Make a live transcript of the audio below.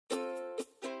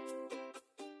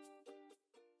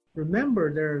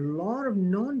Remember, there are a lot of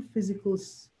non-physical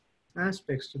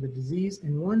aspects to the disease,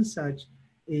 and one such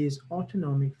is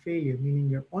autonomic failure, meaning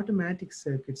your automatic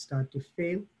circuits start to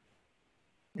fail,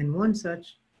 and one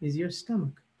such is your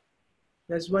stomach.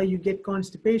 That's why you get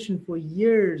constipation for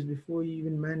years before you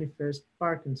even manifest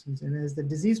Parkinson's. And as the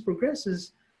disease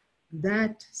progresses,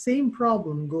 that same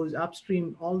problem goes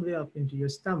upstream all the way up into your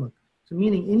stomach. So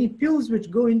meaning any pills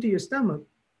which go into your stomach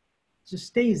just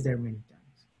stays there many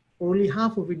times. Only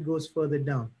half of it goes further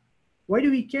down. Why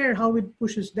do we care how it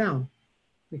pushes down?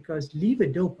 Because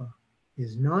levodopa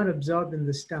is not absorbed in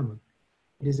the stomach.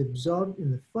 It is absorbed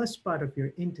in the first part of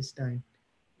your intestine,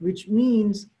 which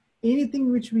means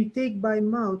anything which we take by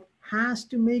mouth has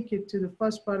to make it to the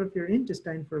first part of your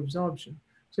intestine for absorption.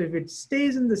 So if it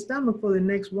stays in the stomach for the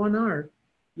next 1 hour,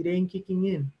 it ain't kicking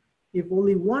in. If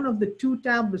only one of the 2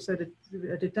 tablets at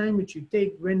a time which you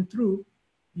take went through,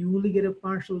 you only get a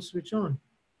partial switch on.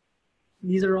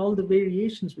 These are all the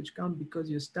variations which come because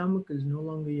your stomach is no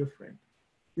longer your friend.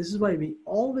 This is why we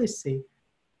always say,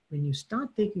 when you start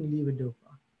taking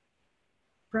levodopa,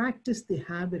 practice the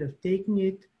habit of taking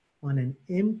it on an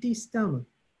empty stomach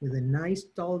with a nice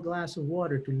tall glass of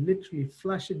water to literally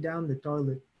flush it down the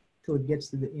toilet till it gets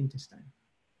to the intestine.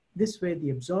 This way, the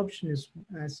absorption is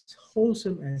as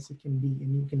wholesome as it can be,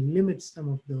 and you can limit some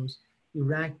of those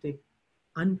erratic,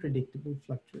 unpredictable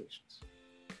fluctuations.